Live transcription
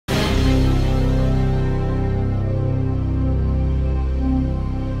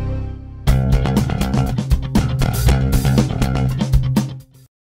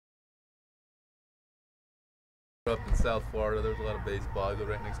Up in South Florida, there was a lot of baseball. I lived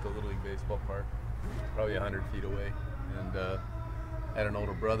right next to a Little League baseball park, probably 100 feet away. And I had an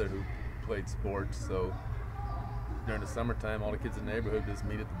older brother who played sports, so during the summertime, all the kids in the neighborhood just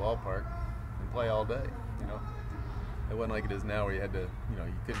meet at the ballpark and play all day, you know. It wasn't like it is now where you had to, you know,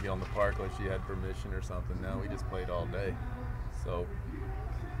 you couldn't get on the park unless you had permission or something. Now we just played all day. So,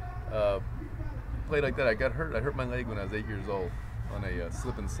 played like that. I got hurt. I hurt my leg when I was 8 years old on a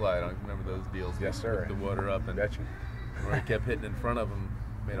slip and slide. I don't remember those deals. Yes, sir. Put the water up and Gotcha. where he kept hitting in front of him,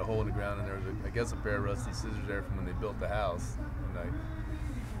 made a hole in the ground, and there was, I guess, a pair of rusty scissors there from when they built the house.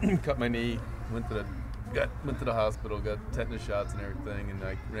 And I cut my knee, went to the hospital, got tetanus shots and everything, and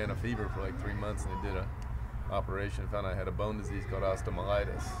I ran a fever for like 3 months, and they did a operation, found I had a bone disease called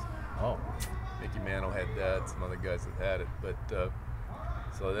osteomyelitis. Oh. Mickey Mantle had that, some other guys have had it, but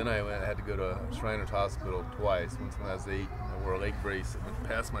so then I had to go to Shriners Hospital twice. Once when I was 8, I wore a leg brace. It went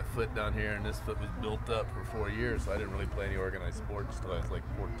past my foot down here, and this foot was built up for 4 years, so I didn't really play any organized sports until I was like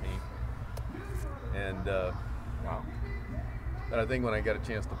 14. And Wow. but I think when I got a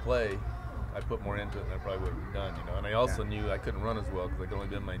chance to play, I put more into it than I probably would have done, you know. And I also knew I couldn't run as well because I could only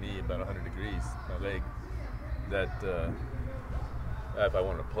bend my knee about 100 degrees, my leg. That if I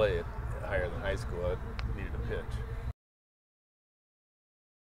wanted to play it higher than high school, I needed a pitch.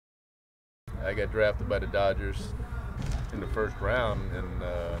 I got drafted by the Dodgers in the first round in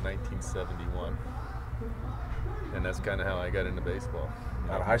 1971, and that's kind of how I got into baseball.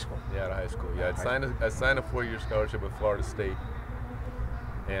 Out of high school? Yeah, out of high school. Yeah, I signed a 4-year scholarship with Florida State,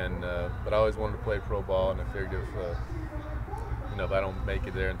 and but I always wanted to play pro ball, and I figured if I don't make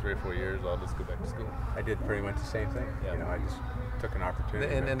it there in 3 or 4 years, I'll just go back to school. I did pretty much the same thing. Yeah. You know, I just took an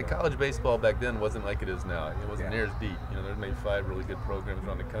opportunity. And the college baseball back then wasn't like it is now. It wasn't Yeah. near as deep. You know, there's maybe 5 really good programs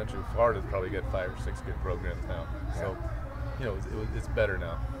around the country. Florida's probably got 5 or 6 good programs now. So, you know, it's better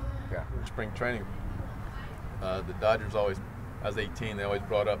now. Yeah. In spring training, the Dodgers always, I was 18, they always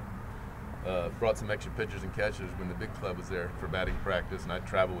brought some extra pitchers and catchers when the big club was there for batting practice, and I'd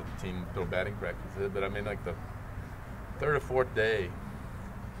travel with the team, throw batting practice. But I mean, like the 3rd or 4th day,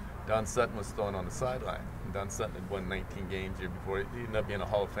 Don Sutton was throwing on the sideline. And Don Sutton had won 19 games the year before. He ended up being a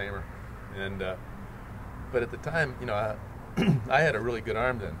Hall of Famer. And but at the time, you know, I had a really good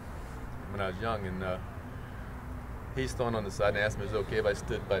arm then when I was young, and he's throwing on the side and asked me if it was okay if I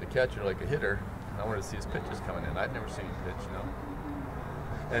stood by the catcher like a hitter. I wanted to see his pitches coming in. I'd never seen him pitch, you know.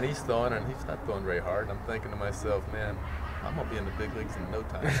 And he's throwing, and he's not throwing very hard. And I'm thinking to myself, man, I'm gonna be in the big leagues in no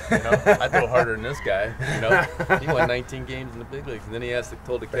time. You know, I throw harder than this guy. You know, he won 19 games in the big leagues, and then he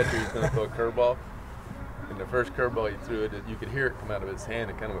told the catcher he's gonna throw a curveball. And the first curveball he threw, you could hear it come out of his hand.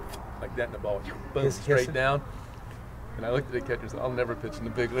 It kind of went like that, and the ball went boom, straight down. And I looked at the catcher and said, "I'll never pitch in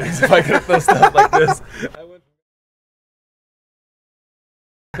the big leagues if I could throw stuff like this." I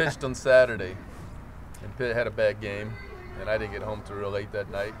pitched on Saturday, and Pitt had a bad game. And I didn't get home till real late that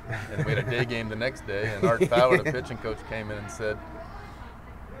night. And we had a day game the next day. And Art Fowler, the pitching coach, came in and said,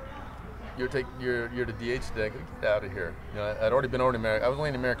 "You're the DH today. Get out of here." You know, I'd already been over to America. I was only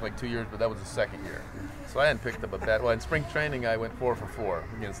in America like 2 years, but that was the 2nd year. So I hadn't picked up a bat. Well, in spring training, I went 4 for 4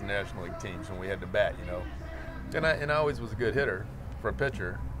 against the National League teams when we had to bat. You know, and I always was a good hitter for a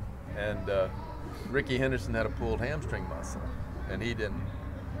pitcher. And Ricky Henderson had a pulled hamstring muscle, and he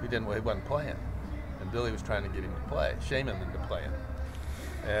wasn't playing. And Billy was trying to get him to play, shame him into playing.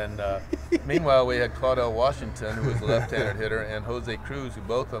 And meanwhile, we had Claudell Washington, who was a left-handed hitter, and Jose Cruz, who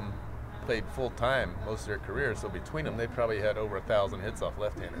both of them played full-time most of their careers. So between them, they probably had over 1,000 hits off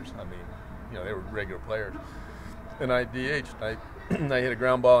left-handers. I mean, you know, they were regular players. And I DH'd. I hit a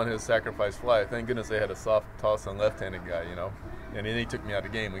ground ball and hit a sacrifice fly. Thank goodness they had a soft toss on left-handed guy, you know. And then he took me out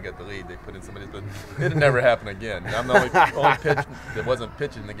of the game. We got the lead. They put in somebody, but it had never happened again. I'm the only pitch that wasn't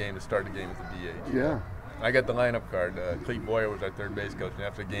pitching the game to start the game as a DH. Yeah. I got the lineup card. Clete Boyer was our third base coach, and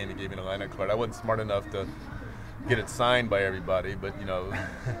after the game, he gave me the lineup card. I wasn't smart enough to get it signed by everybody, but you know,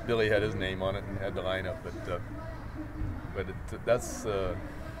 Billy had his name on it and had the lineup. That's.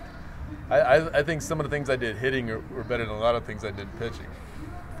 I think some of the things I did hitting were better than a lot of things I did pitching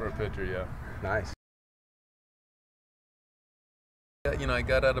for a pitcher. Yeah. Nice. You know, I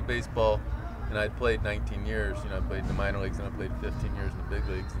got out of baseball, and I played 19 years. You know, I played in the minor leagues, and I played 15 years in the big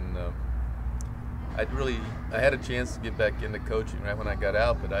leagues. And I had a chance to get back into coaching right when I got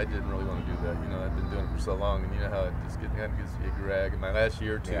out, but I didn't really want to do that. You know, I've been doing it for so long, and you know how it just kind of gives you a drag. And my last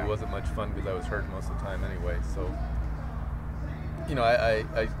year or two wasn't much fun because I was hurt most of the time anyway. So, you know, I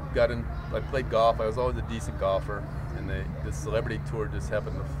played golf. I was always a decent golfer, and the celebrity tour just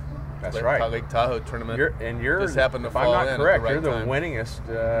happened to. That's right. Lake Tahoe tournament. You're just happened to if fall I'm not in correct, at the right you're the time.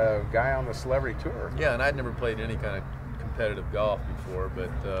 winningest guy on the celebrity tour. Yeah, and I'd never played any kind of competitive golf before, but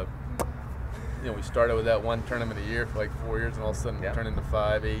we started with that one tournament a year for like 4 years, and all of a sudden it turned into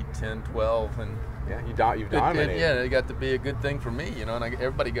 5, 8, 10, 12, and you've dominated. It got to be a good thing for me, and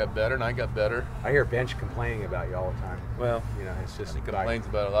everybody got better, and I got better. I hear Bench complaining about you all the time. Well, it's just he complains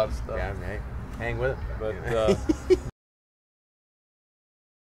about a lot of stuff. Yeah, hang with it. But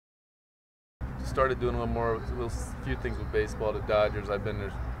started doing a few things with baseball. The Dodgers, I've been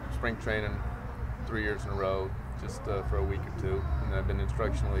there spring training 3 years in a row, just for a week or two, and I've been in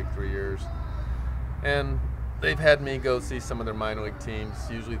instructional league 3 years. And they've had me go see some of their minor league teams.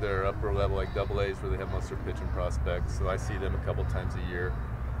 Usually they're upper level, like AA, where they have most of their pitching prospects. So I see them a couple times a year,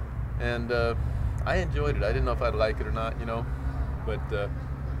 and I enjoyed it. I didn't know if I'd like it or not, but the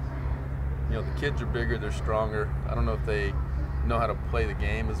kids are bigger, they're stronger. I don't know if they know how to play the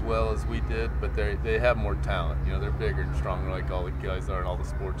game as well as we did, but they have more talent. They're bigger and stronger, like all the guys are in all the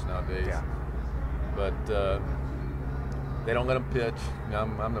sports nowadays. Yeah. But they don't let them pitch.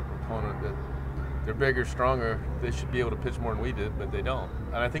 I'm the proponent that they're bigger, stronger. They should be able to pitch more than we did, but they don't.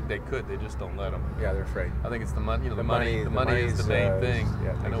 And I think they could. They just don't let them. Yeah, they're afraid. I think it's the money. The money is the main thing.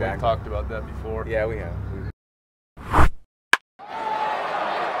 Yeah, I know exactly. we've talked about that before. Yeah, we have.